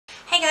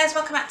Hey guys,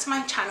 welcome back to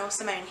my channel,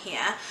 Simone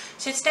here.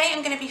 So today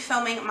I'm going to be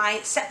filming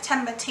my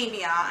September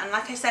TBR, and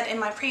like I said in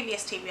my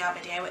previous TBR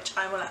video, which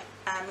I will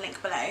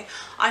link below,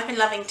 I've been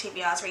loving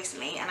TBRs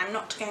recently and I'm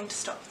not going to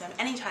stop them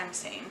anytime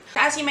soon.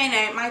 As you may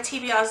know, my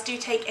TBRs do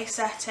take a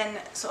certain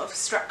sort of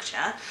structure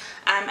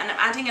and I'm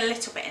adding a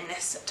little bit in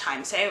this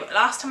time. So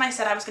last time I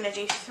said I was going to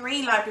do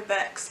 3 library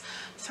books,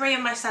 3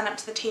 of my Stand Up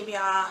to the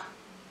TBR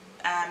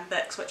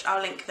books, which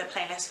I'll link the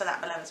playlist for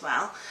that below as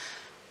well,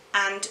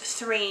 and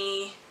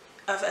 3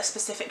 of a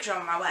specific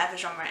genre, whatever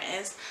genre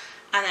it is,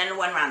 and then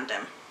 1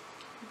 random.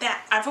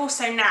 I've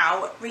also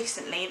now,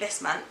 recently,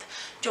 this month,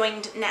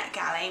 joined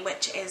NetGalley,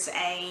 which is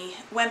a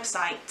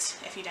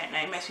website, if you don't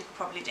know, most people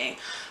probably do,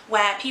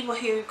 where people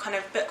who kind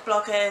of book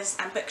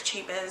bloggers and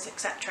booktubers,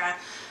 etc.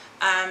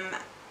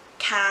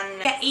 Can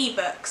get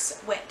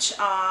ebooks which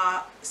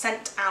are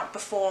sent out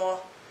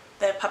before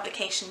the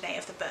publication date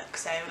of the book,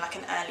 so like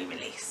an early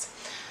release.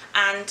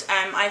 And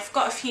I've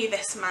got a few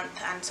this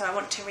month, and so I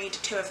want to read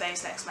 2 of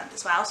those next month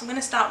as well, so I'm going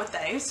to start with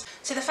those.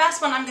 So the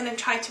first one I'm going to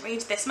try to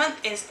read this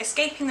month is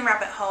Escaping the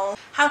Rabbit Hole: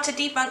 How to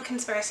Debunk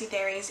Conspiracy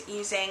Theories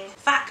Using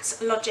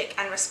Facts, Logic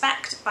and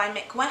Respect by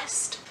Mick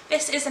West.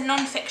 This is a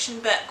non-fiction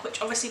book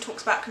which obviously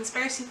talks about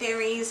conspiracy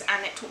theories,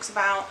 and it talks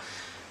about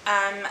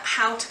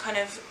how to kind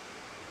of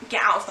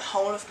get out of the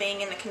hole of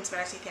being in a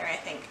conspiracy theory, I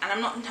think, and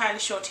I'm not entirely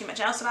sure too much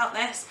else about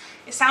this.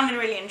 It sounded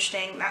really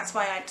interesting, that's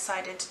why I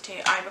decided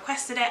I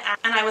requested it,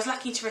 and I was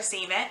lucky to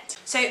receive it.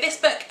 So this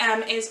book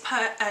is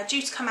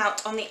due to come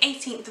out on the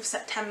 18th of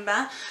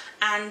September,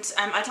 and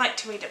I'd like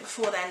to read it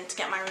before then to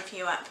get my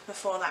review up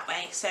before that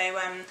way. So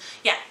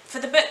yeah, for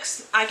the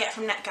books I get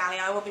from NetGalley,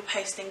 I will be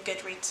posting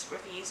Goodreads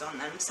reviews on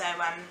them, so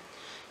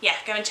yeah,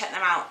 go and check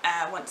them out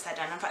once they're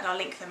done. In fact, I'll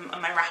link them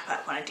on my wrap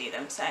up when I do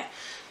them, so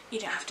you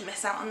don't have to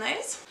miss out on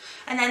those.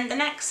 And then the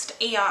next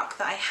e-arc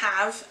that I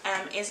have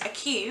is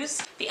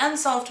Accused: The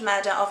Unsolved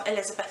Murder of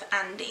Elizabeth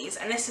Andes,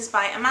 and this is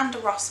by Amanda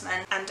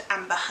Rossman and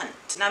Amber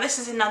Hunt. Now this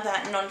is another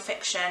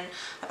non-fiction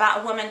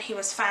about a woman who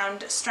was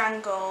found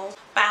strangled,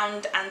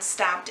 bound and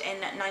stabbed in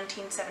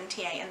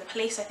 1978, and the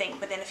police, I think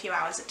within a few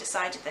hours, had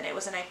decided that it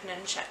was an open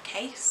and shut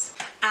case.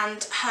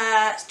 And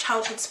her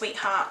childhood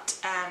sweetheart,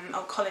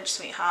 or college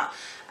sweetheart,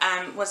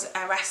 was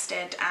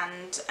arrested,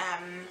 and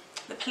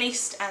the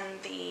police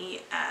and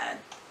the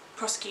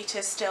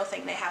prosecutors still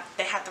think they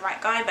had the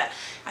right guy, but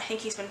I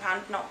think he's been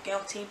found not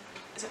guilty,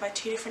 is it by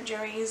 2 different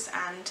juries,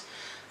 and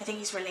I think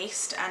he's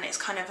released, and it's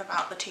kind of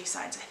about the 2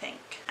 sides, I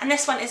think. And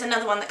this one is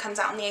another one that comes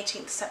out on the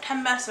 18th of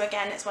September, so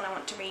again it's one I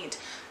want to read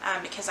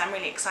because I'm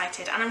really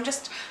excited, and I'm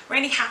just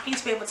really happy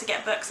to be able to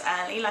get books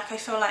early. Like, I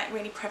feel like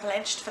really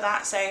privileged for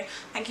that, so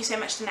thank you so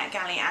much to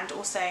NetGalley. And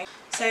also,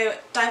 so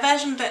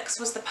Diversion Books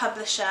was the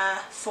publisher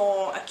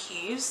for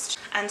Accused,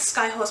 and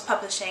Skyhorse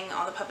Publishing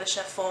are the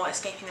publisher for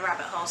Escaping the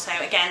Rabbit Hole, so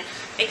again,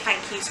 big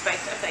thank you to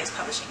both of those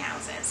publishing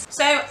houses.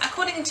 So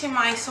according to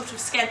my sort of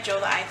schedule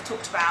that I've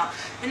talked about,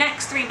 the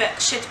next 3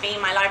 books should be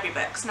my library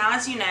books. Now,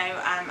 as you know,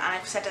 and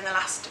I've said in the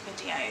last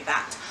video,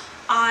 that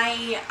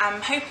I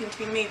am hoping to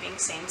be moving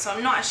soon, so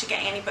I'm not actually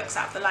getting any books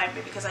out of the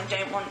library because I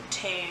don't want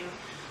to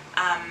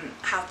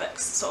have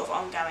books sort of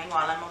ongoing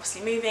while I'm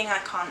obviously moving.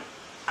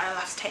 I'll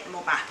have to take them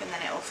all back, and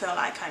then it will feel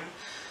like I'm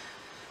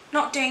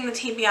not doing the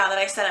TBR that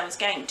I said I was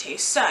going to.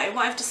 So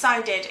what I've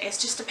decided is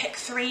just to pick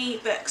 3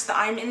 books that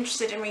I'm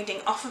interested in reading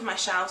off of my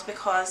shelves,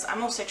 because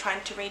I'm also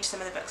trying to read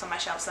some of the books on my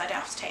shelves so I don't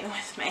have to take them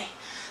with me.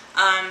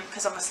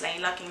 Because obviously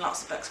lugging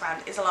lots of books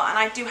around is a lot, and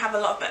I do have a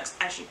lot of books,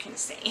 as you can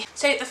see.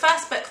 So the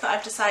first book that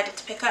I've decided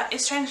to pick up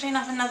is, strangely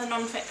enough, another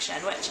non-fiction,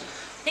 which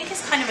I think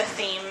is kind of a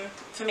theme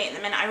for me at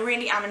the minute. I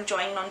really am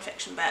enjoying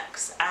non-fiction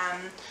books.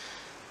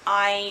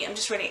 I am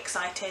just really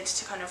excited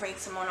to kind of read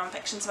some more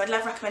non-fiction, so I'd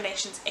love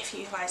recommendations if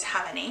you guys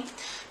have any.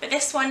 But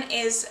this one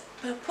is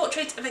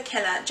Portrait of a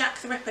Killer: Jack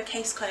the Ripper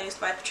Case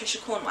Closed by Patricia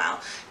Cornwell.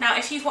 Now,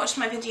 if you've watched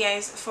my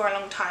videos for a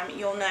long time,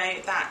 you'll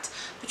know that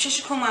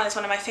Patricia Cornwell is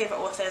one of my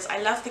favourite authors.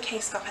 I love the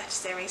Case Scarpetta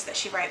series that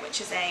she wrote, which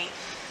is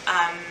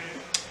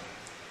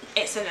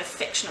it's a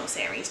fictional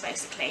series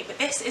basically, but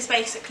this is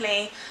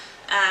basically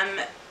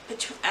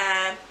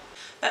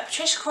but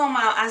Patricia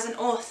Cornwell as an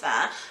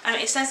author,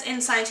 it says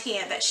inside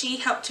here that she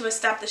helped to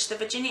establish the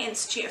Virginia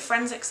Institute of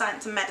Forensic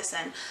Science and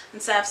Medicine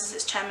and serves as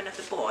its chairman of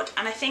the board.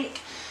 And I think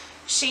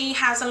she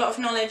has a lot of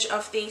knowledge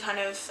of the kind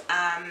of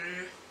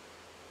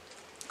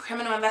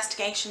criminal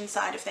investigation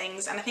side of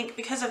things, and I think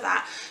because of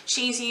that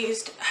she's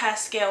used her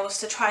skills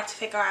to try to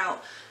figure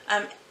out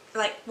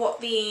like what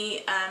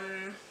the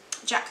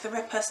Jack the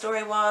Ripper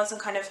story was,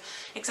 and kind of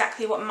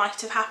exactly what might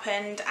have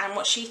happened and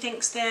what she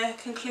thinks the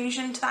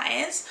conclusion to that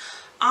is.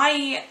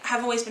 I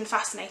have always been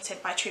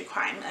fascinated by true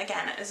crime.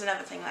 Again, is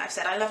another thing that I've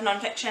said. I love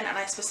non-fiction, and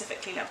I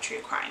specifically love true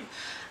crime.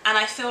 And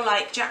I feel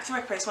like Jack the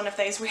Ripper is one of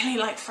those really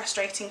like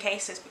frustrating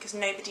cases because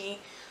nobody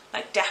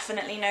like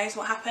definitely knows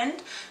what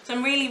happened. So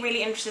I'm really,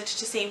 really interested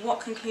to see what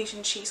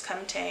conclusion she's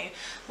come to,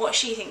 what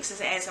she thinks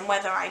it is, and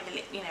whether I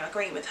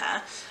agree with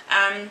her.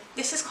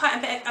 This is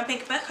quite a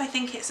big book. I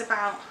think it's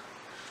about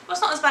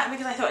was not as bad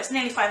because I thought it's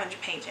nearly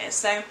 500 pages,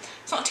 so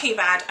it's not too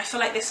bad. I feel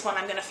like this one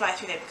I'm going to fly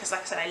through it because,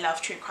 like I said, I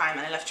love true crime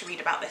and I love to read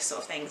about this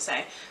sort of thing, so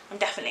I'm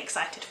definitely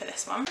excited for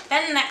this one.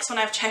 Then the next one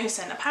I've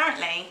chosen,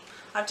 apparently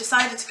I've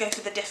decided to go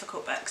for the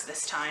difficult books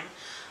this time.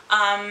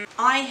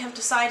 I have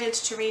decided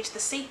to read the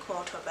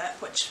sequel to a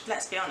book, which,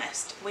 let's be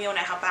honest, we all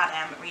know how bad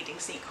I am at reading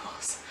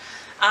sequels.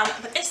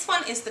 But this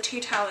one is The Two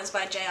Towers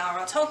by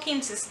J.R.R. Tolkien.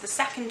 This is the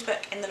second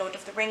book in the Lord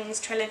of the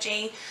Rings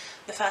trilogy,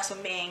 the first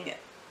one being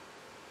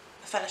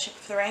The Fellowship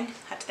of the Ring,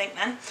 had to think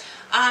then.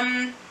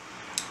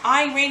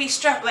 I really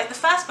struggled, like the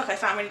first book I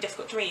found really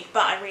difficult to read,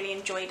 but I really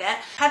enjoyed it.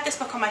 I've had this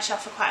book on my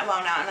shelf for quite a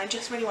while now and I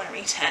just really want to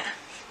read it,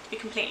 to be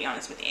completely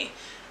honest with you.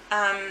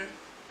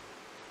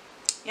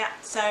 Yeah,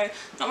 so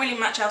not really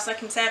much else I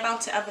can say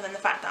about it other than the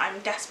fact that I'm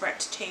desperate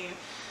to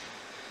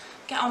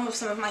get on with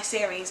some of my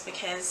series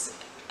because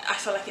I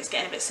feel like it's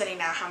getting a bit silly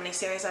now how many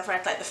series I've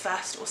read, like the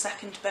first or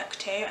second book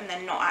too, and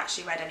then not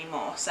actually read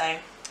anymore. So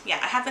yeah,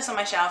 I have this on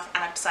my shelf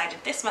and I've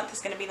decided this month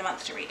is going to be the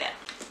month to read it.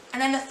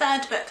 And then the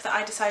third book that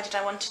I decided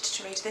I wanted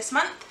to read this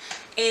month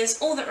is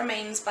All That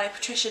Remains by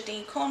Patricia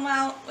D.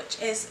 Cornwell,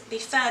 which is the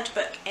third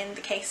book in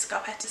the Case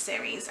Scarpetta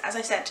series. As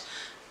I said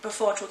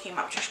before talking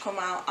about Patricia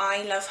Cornwell,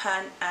 I love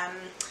her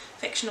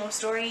fictional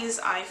stories.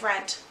 I've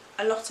read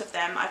a lot of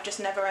them, I've just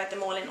never read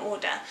them all in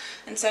order,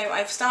 and so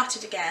I've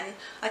started again.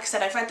 Like I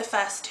said, I've read the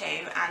first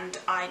two and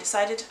I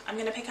decided I'm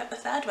going to pick up the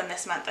third one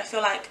this month. I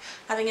feel like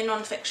having a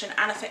non-fiction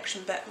and a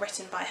fiction book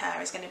written by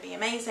her is going to be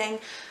amazing,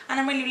 and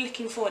I'm really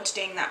looking forward to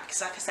doing that because,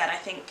 like I said, I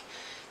think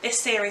this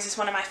series is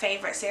one of my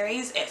favourite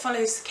series. It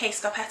follows Case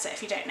Scarpetta,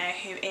 if you don't know,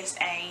 who is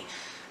a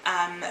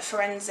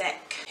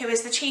who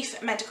is the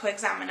chief medical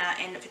examiner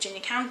in Virginia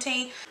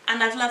County,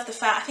 and I've loved the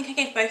first, I think I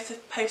gave both the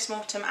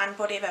Postmortem and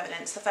Body of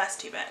Evidence, the first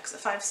two books, a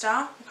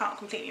 5-star, I can't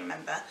completely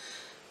remember,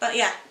 but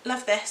yeah,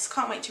 love this,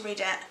 can't wait to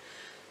read it,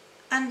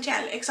 and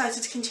yeah,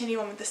 excited to continue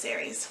on with the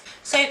series.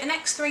 So the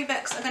next three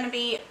books are going to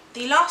be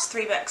the last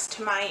three books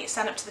to my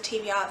Stand Up to the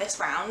TBR this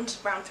round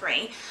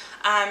 3.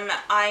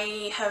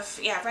 I have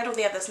read all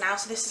the others now,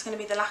 so this is going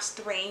to be the last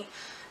three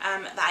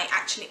that I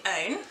actually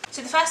own.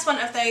 So the first one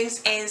of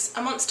those is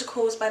A Monster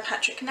Calls by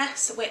Patrick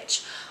Ness,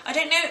 which I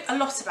don't know a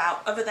lot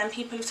about other than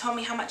people have told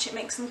me how much it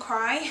makes them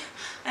cry.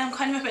 And I'm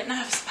kind of a bit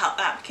nervous about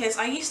that because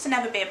I used to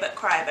never be a book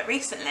crier, but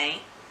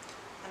recently,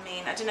 I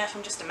mean, I don't know if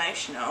I'm just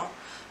emotional,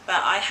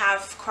 but I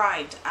have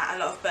cried at a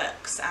lot of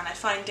books and I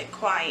find it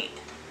quite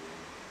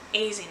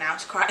easy now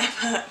to cry at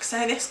a book,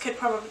 so this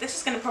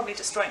is going to probably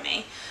destroy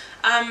me.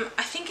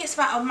 I think it's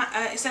about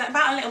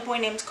a little boy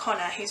named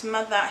Connor whose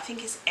mother, I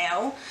think, is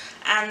ill,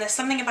 and there's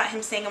something about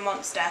him seeing a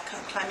monster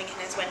climbing in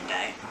his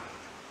window.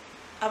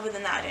 Other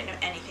than that, I don't know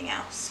anything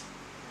else.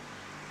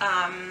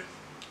 I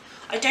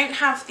don't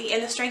have the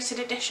illustrated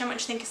edition,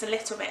 which I think is a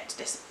little bit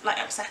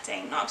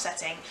upsetting, not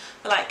upsetting,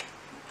 but like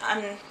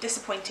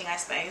disappointing, I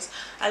suppose.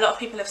 A lot of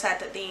people have said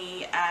that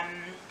the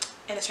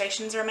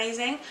illustrations are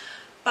amazing,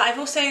 but I've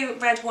also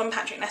read one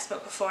Patrick Ness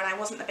book before and I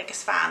wasn't the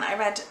biggest fan. I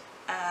read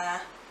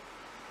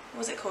what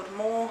was it called?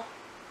 More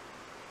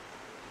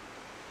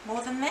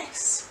Than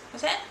This?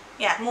 Was it?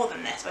 Yeah, More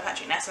Than This by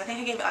Patrick Ness. So I think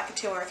I gave it like a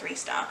 2 or a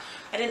 3-star.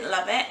 I didn't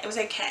love it. It was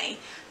okay.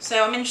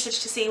 So I'm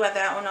interested to see whether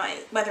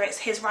it's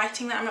his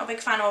writing that I'm not a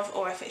big fan of,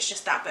 or if it's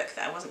just that book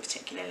that I wasn't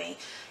particularly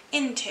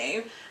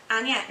into.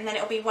 And yeah, and then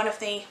it'll be one of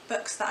the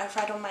books that I've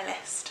read on my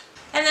list.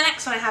 And the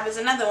next one I have is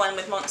another one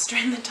with monster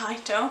in the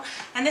title,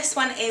 and this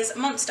one is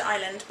Monster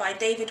Island by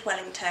David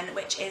Wellington,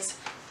 which is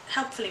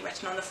helpfully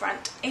written on the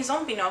front, a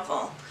zombie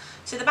novel.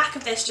 So the back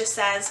of this just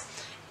says,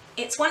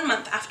 it's 1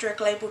 month after a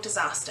global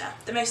disaster.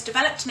 The most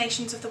developed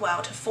nations of the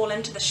world have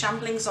fallen to the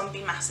shambling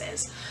zombie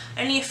masses.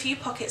 Only a few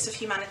pockets of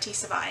humanity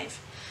survive.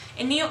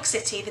 In New York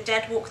City, the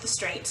dead walk the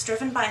streets,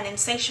 driven by an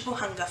insatiable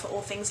hunger for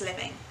all things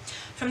living.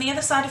 From the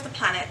other side of the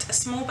planet, a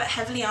small but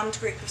heavily armed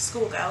group of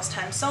schoolgirls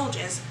turned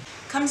soldiers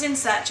comes in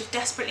search of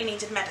desperately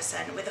needed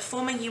medicine, with a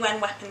former UN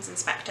weapons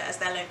inspector as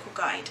their local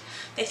guide.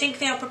 They think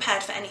they are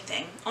prepared for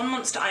anything. On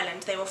Monster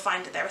Island, they will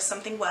find that there is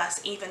something worse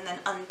even than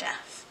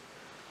undeath.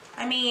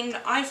 I mean,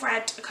 I've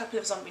read a couple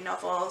of zombie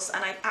novels,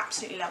 and I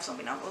absolutely love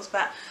zombie novels,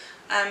 but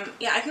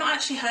yeah, I've not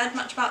actually heard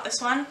much about this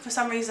one. For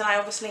some reason, I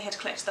obviously had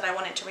clicked that I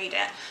wanted to read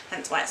it,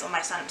 hence why it's on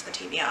my Stand Up to the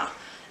TBR.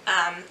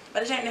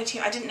 But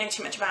I didn't know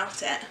too much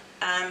about it.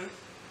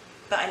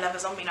 But I love a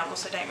zombie novel,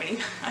 so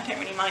I don't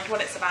really mind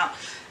what it's about.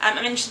 I'm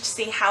interested to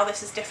see how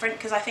this is different,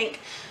 because I think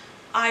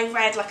like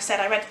I said,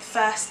 I read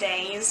First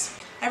Days.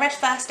 I read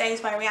First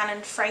Days by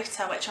Rhiannon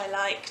Frater, which I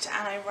liked,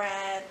 and I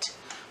read,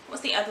 what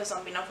was the other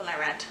zombie novel I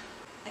read?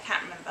 I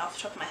can't remember off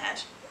the top of my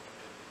head.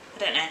 I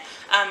don't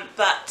know.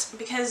 But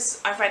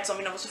because I've read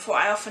zombie novels before,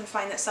 I often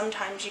find that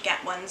sometimes you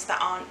get ones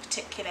that aren't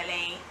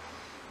particularly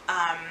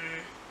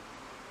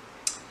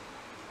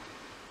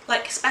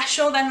like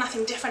special. There's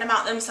nothing different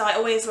about them, so I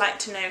always like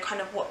to know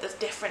kind of what the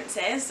difference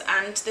is,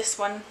 and this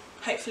one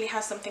hopefully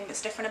has something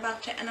that's different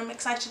about it, and I'm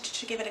excited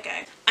to give it a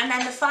go. And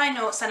then the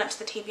final Stand Up to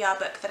the TBR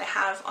book that I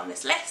have on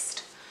this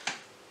list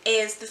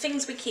is The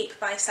Things We Keep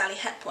by Sally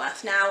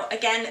Hepworth. Now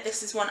again,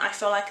 this is one I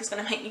feel like is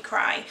going to make me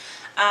cry,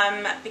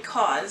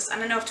 because,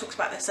 and I know I've talked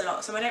about this a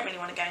lot, so I don't really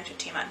want to go into it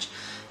too much.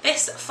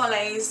 This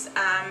follows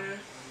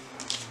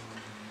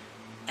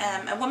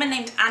a woman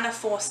named Anna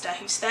Forster,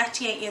 who's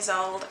 38 years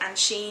old, and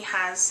she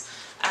has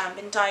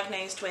been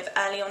diagnosed with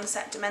early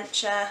onset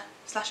dementia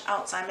 /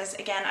 Alzheimer's.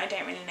 Again, I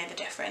don't really know the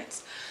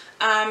difference.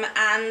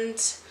 And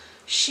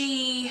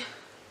she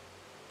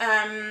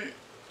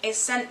is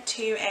sent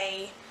to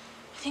I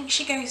think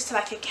she goes to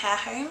like a care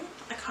home,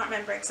 I can't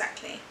remember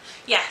exactly.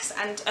 Yes,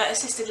 and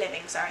assisted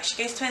living, sorry.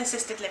 She goes to an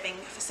assisted living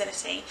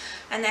facility,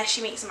 and there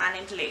she meets a man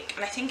named Luke,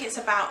 and I think it's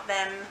about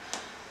them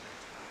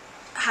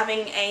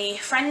having a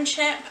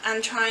friendship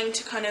and trying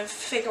to kind of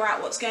figure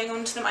out what's going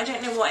on to them. I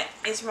don't know what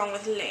is wrong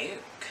with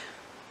Luke,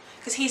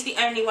 because he's the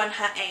only one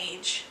her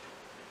age.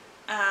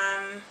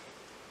 And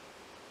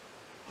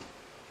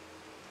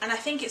I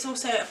think it's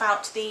also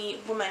about the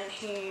woman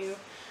who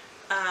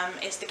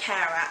is the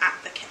carer at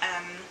the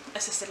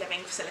assisted living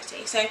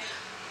facility. So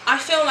I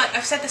feel like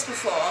I've said this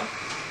before.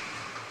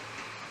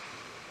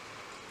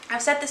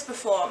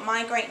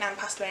 My great nan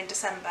passed away in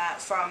December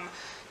from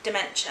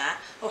dementia,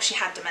 or she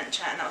had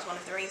dementia, and that was one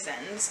of the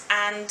reasons.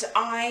 And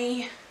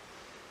I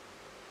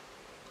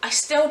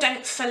still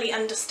don't fully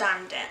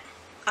understand it.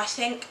 I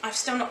think I've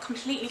still not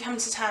completely come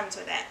to terms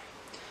with it.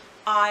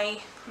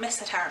 I miss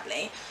her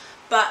terribly,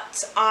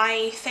 but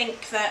I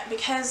think that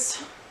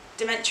because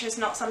dementia is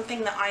not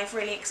something that I've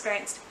really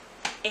experienced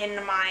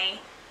in my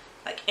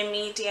like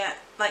immediate,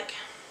 like,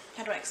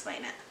 how do I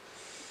explain it?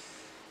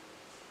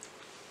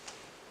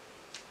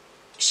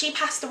 She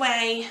passed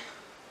away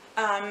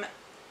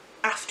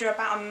after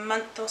about a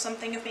month or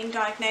something of being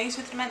diagnosed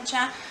with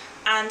dementia,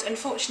 and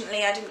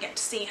unfortunately I didn't get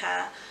to see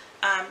her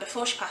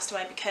before she passed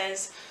away,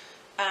 because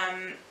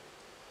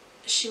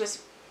she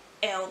was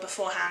ill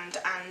beforehand,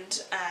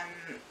 and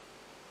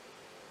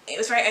it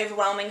was very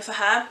overwhelming for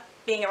her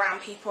being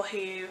around people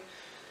who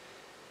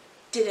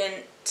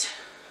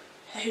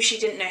she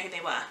didn't know who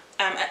they were.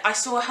 I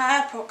saw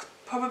her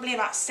probably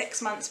about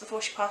 6 months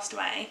before she passed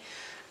away,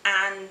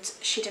 and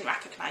she didn't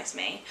recognise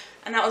me,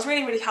 and that was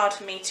really, really hard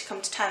for me to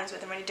come to terms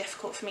with, and really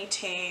difficult for me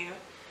to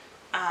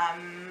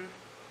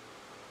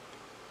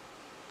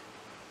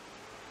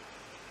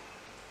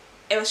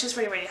it was just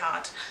really, really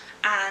hard.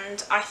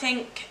 And I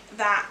think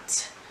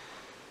that,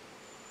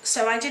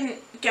 so I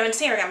didn't go and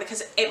see her again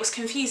because it was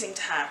confusing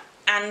to her.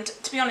 And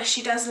to be honest,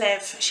 she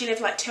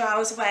lived like 2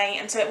 hours away,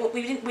 and so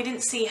we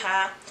didn't see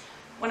her,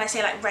 when I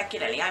say like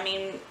regularly, I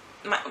mean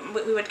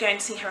we would go and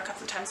see her a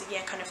couple of times a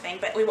year kind of thing,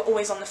 but we were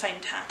always on the phone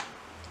to her.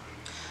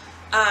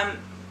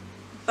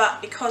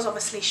 But because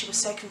obviously she was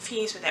so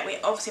confused with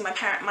it, obviously my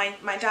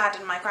dad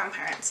and my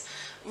grandparents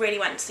really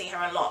went to see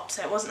her a lot,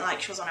 so it wasn't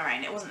like she was on her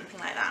own, it wasn't anything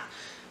like that.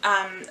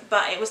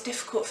 But it was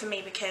difficult for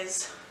me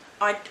because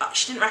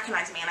she didn't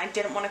recognise me, and I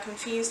didn't want to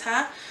confuse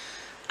her.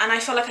 And I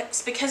feel like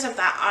it's because of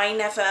that I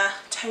never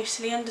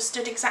totally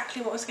understood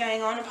exactly what was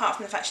going on, apart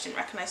from the fact she didn't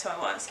recognise who I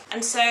was.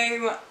 And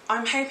so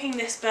I'm hoping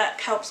this book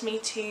helps me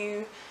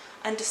to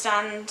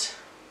understand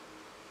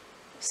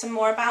some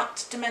more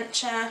about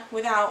dementia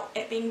without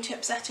it being too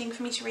upsetting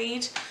for me to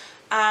read.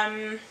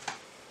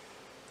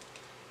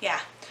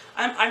 Yeah,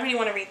 I really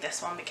want to read this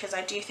one because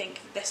I do think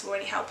this will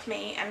really help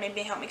me and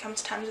maybe help me come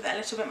to terms with it a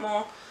little bit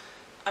more.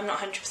 I'm not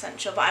 100%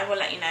 sure, but I will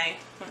let you know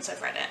once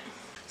I've read it.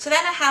 So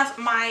then I have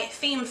my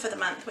theme for the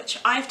month, which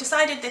I've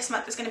decided this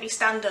month is going to be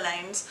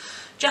standalones,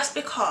 just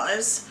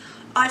because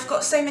I've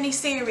got so many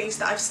series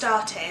that I've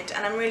started,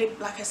 and I'm really,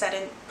 like I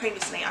said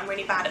previously, I'm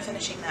really bad at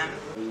finishing them.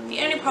 The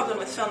only problem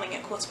with filming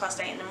at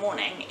 8:15 in the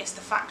morning is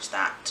the fact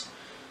that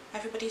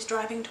everybody's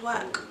driving to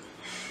work,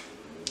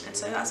 and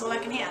so that's all I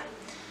can hear.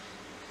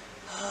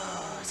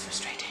 Oh, it's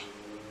frustrating.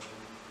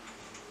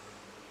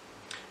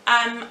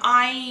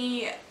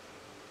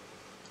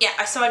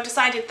 So I've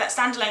decided that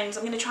standalones,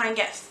 I'm going to try and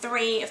get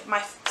 3 of my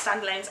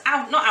standalones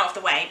not out of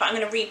the way, but I'm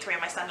going to read 3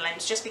 of my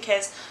standalones just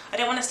because I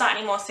don't want to start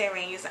any more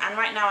series, and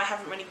right now I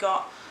haven't really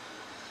got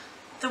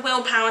the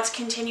willpower to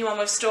continue on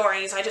with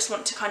stories. I just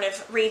want to kind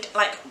of read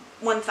like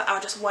ones that are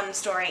just one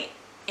story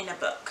in a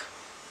book.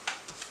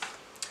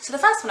 So the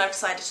first one I've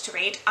decided to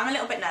read, I'm a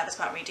little bit nervous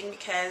about reading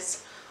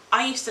because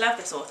I used to love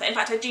this author. In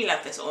fact, I do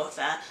love this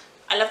author.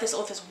 I love this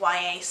author's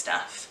YA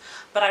stuff.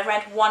 But I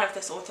read one of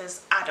this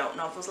author's adult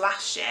novels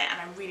last year and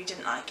I really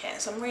didn't like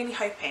it. So I'm really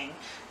hoping,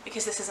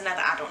 because this is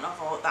another adult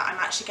novel, that I'm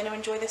actually going to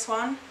enjoy this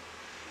one.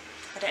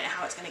 I don't know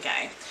how it's going to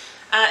go.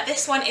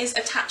 This one is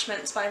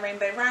Attachments by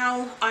Rainbow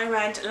Rowell. I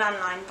read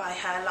Landline by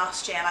her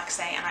last year, like I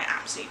say, and I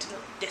absolutely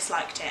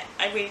disliked it.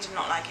 I really did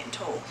not like it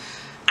at all.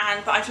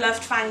 But I've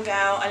loved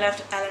Fangirl, I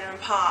loved Eleanor and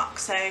Park,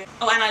 so...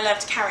 Oh, and I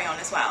loved Carry On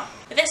as well.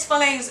 But this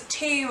follows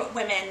 2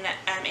 women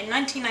in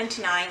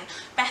 1999,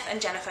 Beth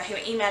and Jennifer, who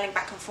are emailing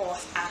back and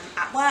forth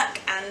at work,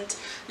 and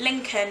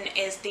Lincoln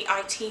is the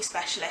IT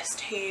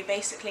specialist who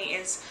basically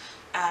is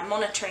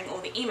monitoring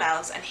all the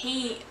emails, and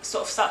he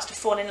sort of starts to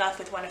fall in love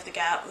with one of the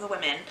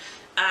women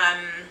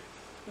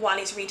while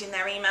he's reading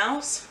their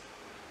emails.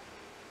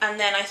 And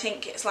then I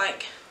think it's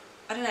like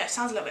I don't know, it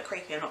sounds a little bit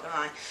creepy, I'm not gonna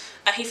lie.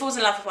 He falls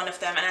in love with one of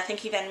them, and I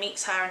think he then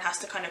meets her and has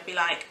to kind of be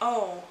like,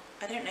 oh,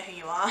 I don't know who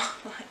you are.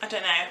 I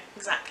don't know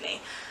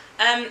exactly.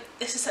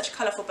 This is such a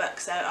colourful book,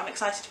 so I'm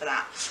excited for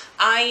that.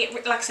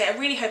 Like I say, I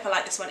really hope I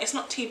like this one. It's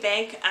not too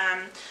big.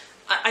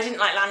 I didn't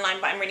like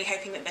Landline, but I'm really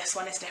hoping that this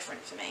one is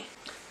different for me.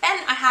 Then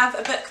I have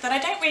a book that I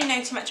don't really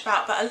know too much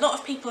about, but a lot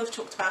of people have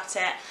talked about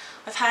it.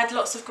 I've heard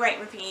lots of great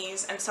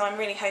reviews, and so I'm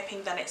really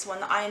hoping that it's one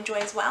that I enjoy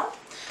as well.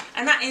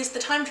 And that is The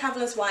Time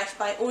Traveller's Wife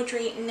by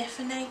Audrey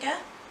Niffenegger.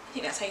 I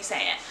think that's how you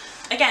say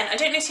it. Again, I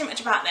don't know too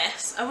much about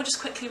this. I will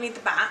just quickly read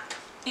the back.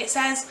 It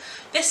says,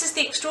 "This is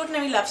the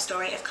extraordinary love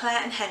story of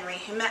Claire and Henry,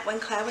 who met when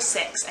Claire was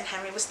 6 and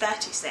Henry was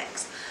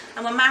 36,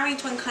 and were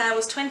married when Claire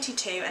was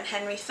 22 and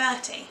Henry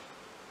 30.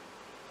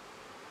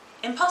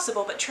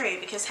 Impossible but true,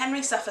 because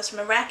Henry suffers from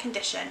a rare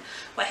condition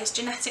where his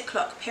genetic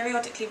clock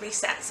periodically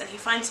resets and he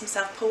finds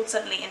himself pulled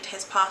suddenly into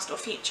his past or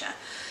future.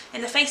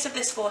 In the face of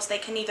this force they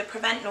can neither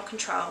prevent nor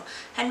control,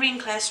 Henry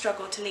and Claire's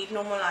struggle to lead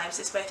normal lives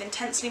is both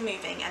intensely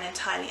moving and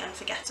entirely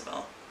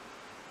unforgettable."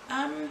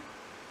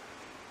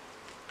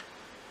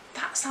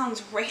 That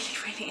sounds really,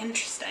 really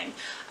interesting.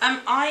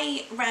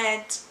 I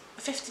read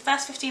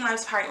first 15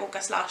 Lives of Harry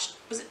August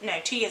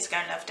 2 years ago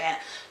and loved it.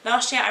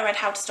 Last year I read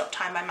How to Stop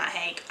Time by Matt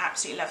Haig,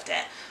 absolutely loved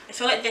it. I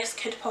feel like this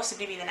could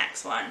possibly be the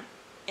next one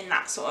in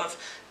that sort of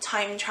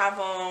time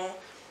travel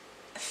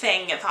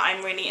thing that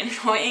I'm really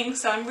enjoying,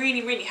 so I'm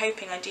really, really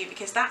hoping I do,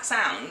 because that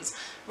sounds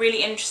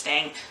really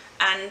interesting.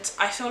 And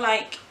I feel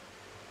like,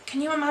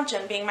 can you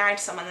imagine being married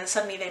to someone and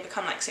suddenly they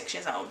become like 6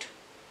 years old?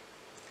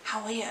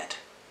 How weird.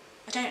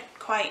 I don't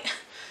quite,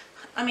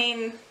 I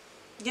mean,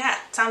 yeah,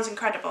 it sounds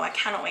incredible. I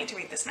cannot wait to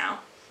read this now.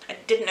 I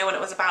didn't know what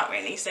it was about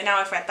really, so now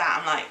I've read that,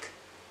 I'm like,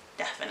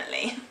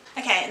 definitely.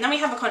 Okay, and then we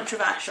have a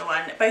controversial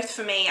one, both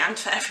for me and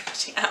for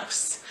everybody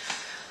else.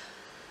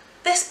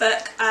 This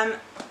book,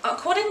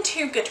 according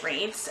to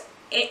Goodreads,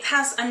 it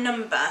has a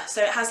number,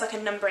 so it has like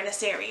a number in a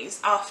series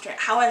after it.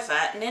 However,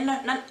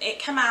 it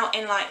came out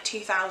in like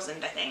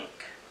 2000, I think,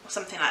 or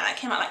something like that. It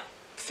came out like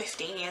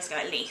 15 years ago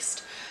at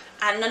least.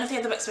 And none of the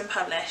other books have been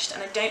published,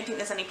 and I don't think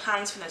there's any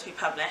plans for them to be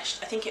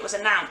published. I think it was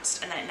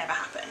announced and then it never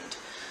happened.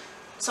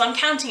 So I'm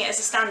counting it as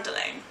a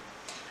standalone.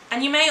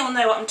 And you may all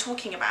know what I'm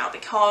talking about,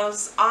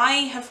 because I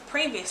have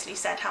previously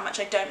said how much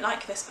I don't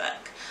like this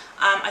book.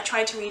 I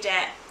tried to read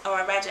it, or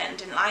I read it and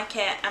didn't like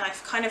it, and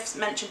I've kind of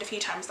mentioned a few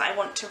times that I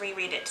want to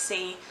reread it to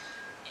see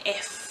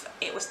if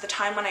it was the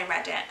time when I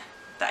read it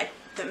that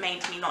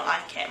made me not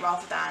like it,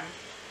 rather than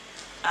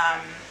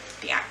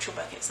the actual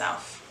book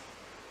itself.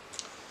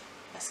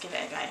 Let's give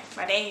it a go.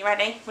 Ready? You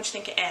ready? What do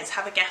you think it is?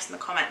 Have a guess in the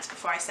comments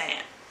before I say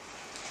it.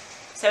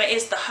 So it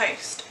is The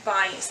Host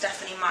by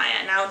Stephanie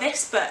Meyer. Now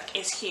this book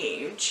is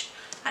huge.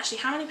 Actually,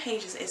 how many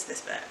pages is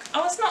this book?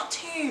 Oh, it's not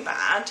too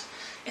bad.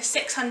 It's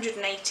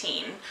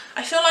 618.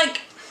 I feel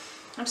like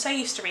I'm so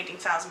used to reading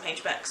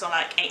 1,000-page books or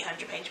like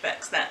 800-page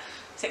books that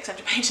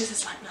 600 pages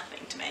is like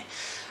nothing to me.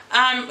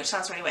 Which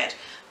sounds really weird.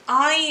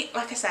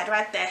 Like I said,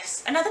 read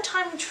this. Another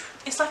time,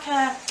 it's like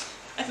a...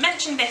 I've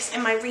mentioned this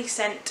in my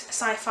recent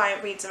sci-fi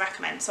reads and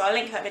recommends, so I'll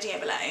link that video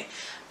below.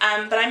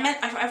 But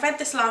I read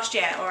this last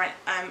year, or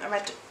I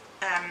read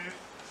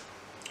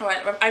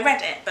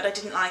it, but I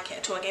didn't like it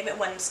at all. I gave it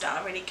 1 star.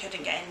 I really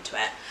couldn't get into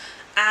it,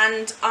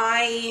 and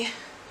I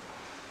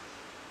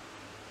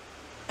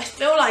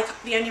feel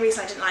like the only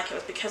reason I didn't like it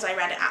was because I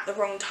read it at the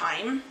wrong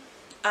time.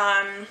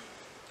 And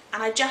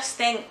I just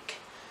think,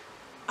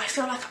 I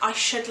feel like I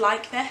should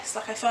like this.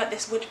 Like I feel like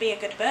this would be a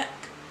good book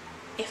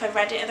if I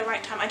read it at the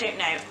right time. I don't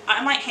know.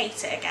 I might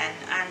hate it again,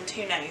 and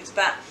who knows,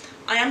 but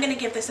I am going to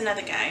give this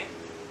another go,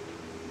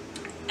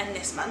 and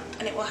this month,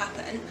 and it will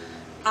happen.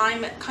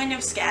 I'm kind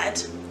of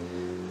scared,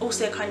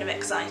 also kind of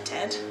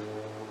excited.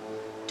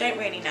 Don't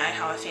really know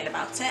how I feel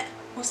about it.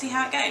 We'll see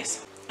how it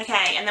goes.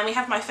 Okay, and then we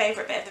have my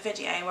favourite bit of the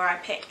video where I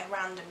pick a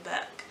random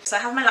book. So I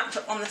have my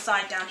laptop on the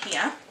side down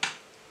here.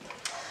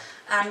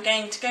 I'm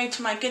going to go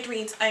to my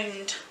Goodreads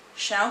owned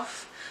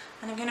shelf,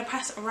 and I'm going to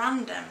press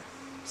random.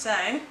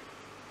 So,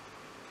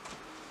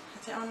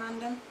 is it on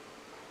random?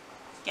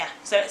 Yeah,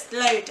 so it's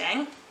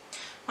loading.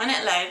 When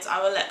it loads,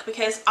 I will look,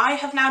 because I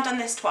have now done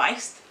this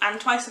twice, and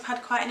twice I've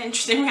had quite an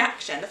interesting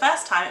reaction. The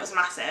first time it was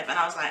massive, and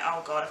I was like,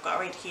 oh god, I've got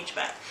to read a huge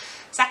book.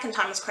 Second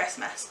time was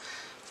Christmas.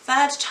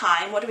 Third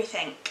time, what do we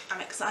think? I'm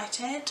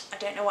excited. I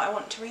don't know what I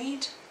want to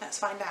read. Let's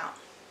find out.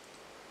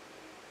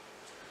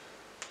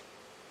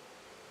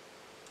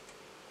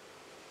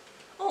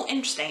 Oh,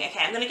 interesting. Okay,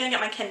 I'm going to go get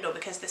my Kindle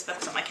because this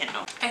book's on my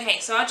Kindle. Okay,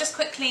 so I'll just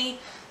quickly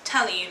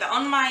tell you that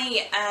on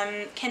my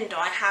Kindle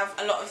I have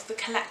a lot of the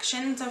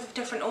collections of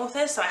different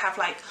authors. So I have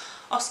like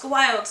Oscar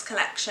Wilde's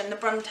collection, the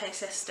Bronte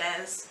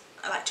sisters,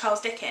 like Charles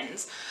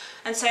Dickens.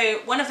 And so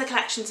one of the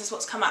collections is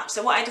what's come up.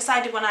 So what I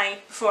decided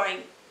before I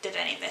did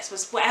any of this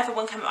was whatever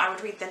one came up, I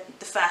would read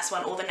the first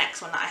one or the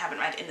next one that I haven't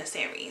read in the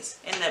series,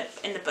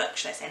 in the book,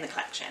 should I say, in the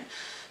collection.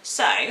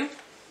 So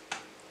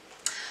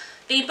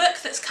the book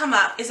that's come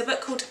up is a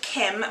book called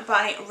Kim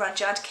by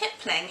Rudyard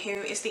Kipling,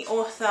 who is the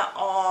author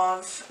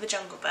of The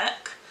Jungle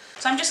Book.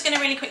 So I'm just going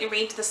to really quickly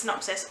read the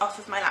synopsis off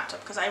of my laptop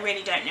because I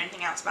really don't know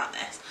anything else about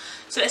this.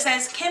 So it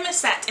says, Kim is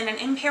set in an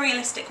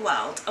imperialistic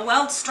world, a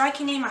world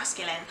strikingly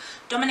masculine,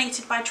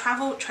 dominated by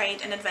travel, trade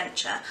and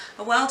adventure,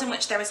 a world in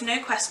which there is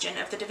no question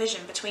of the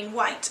division between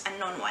white and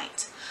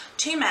non-white.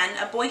 Two men,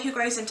 a boy who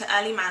grows into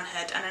early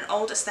manhood and an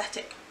old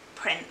aesthetic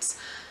prince,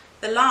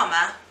 the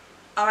Lama,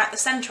 are at the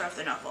centre of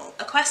the novel.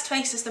 A quest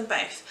faces them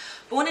both.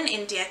 Born in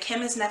India,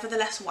 Kim is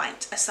nevertheless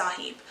white, a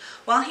Sahib.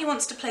 While he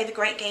wants to play the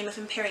great game of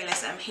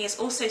imperialism, he is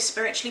also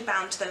spiritually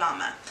bound to the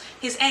Lama.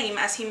 His aim,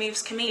 as he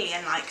moves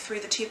chameleon-like through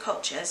the two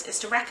cultures, is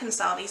to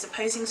reconcile these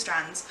opposing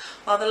strands,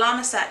 while the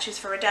Lama searches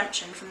for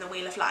redemption from the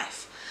wheel of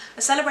life.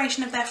 A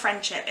celebration of their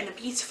friendship in a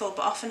beautiful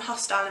but often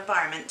hostile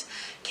environment,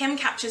 Kim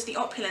captures the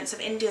opulence of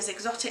India's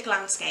exotic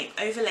landscape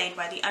overlaid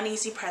by the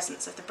uneasy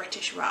presence of the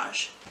British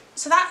Raj.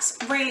 So that's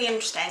really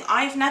interesting.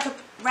 I've never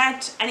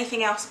read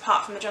anything else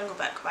apart from The Jungle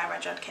Book by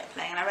Rudyard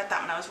Kipling, and I read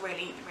that when I was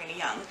really, really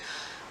young.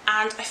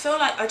 And I feel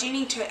like I do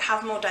need to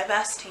have more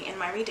diversity in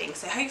my reading,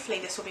 so hopefully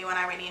this will be one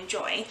I really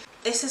enjoy.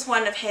 This is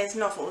one of his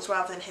novels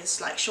rather than his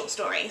like short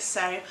stories,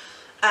 so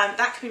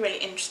that could be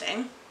really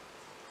interesting.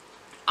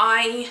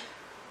 I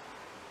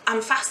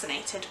am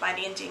fascinated by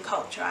the Indian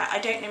culture. I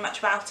don't know much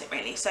about it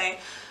really, so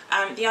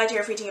the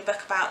idea of reading a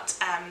book about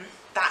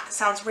that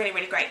sounds really,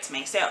 really great to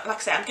me. So like I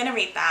say, I'm going to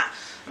read that.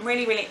 I'm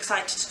really, really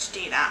excited to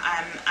do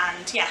that,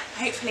 and yeah,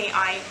 hopefully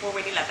I will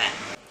really love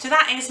it. So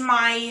that is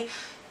my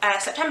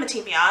September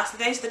TBR. So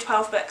those are the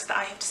 12 books that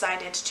I have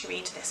decided to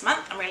read this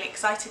month. I'm really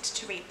excited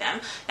to read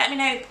them. Let me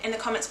know in the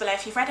comments below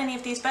if you've read any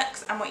of these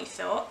books and what you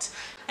thought.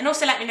 And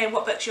also let me know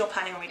what books you're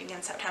planning on reading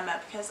in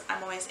September, because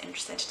I'm always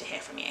interested to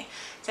hear from you.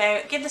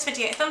 So give this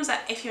video a thumbs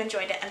up if you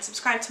enjoyed it, and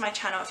subscribe to my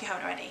channel if you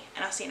haven't already.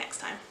 And I'll see you next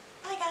time.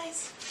 Bye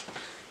guys!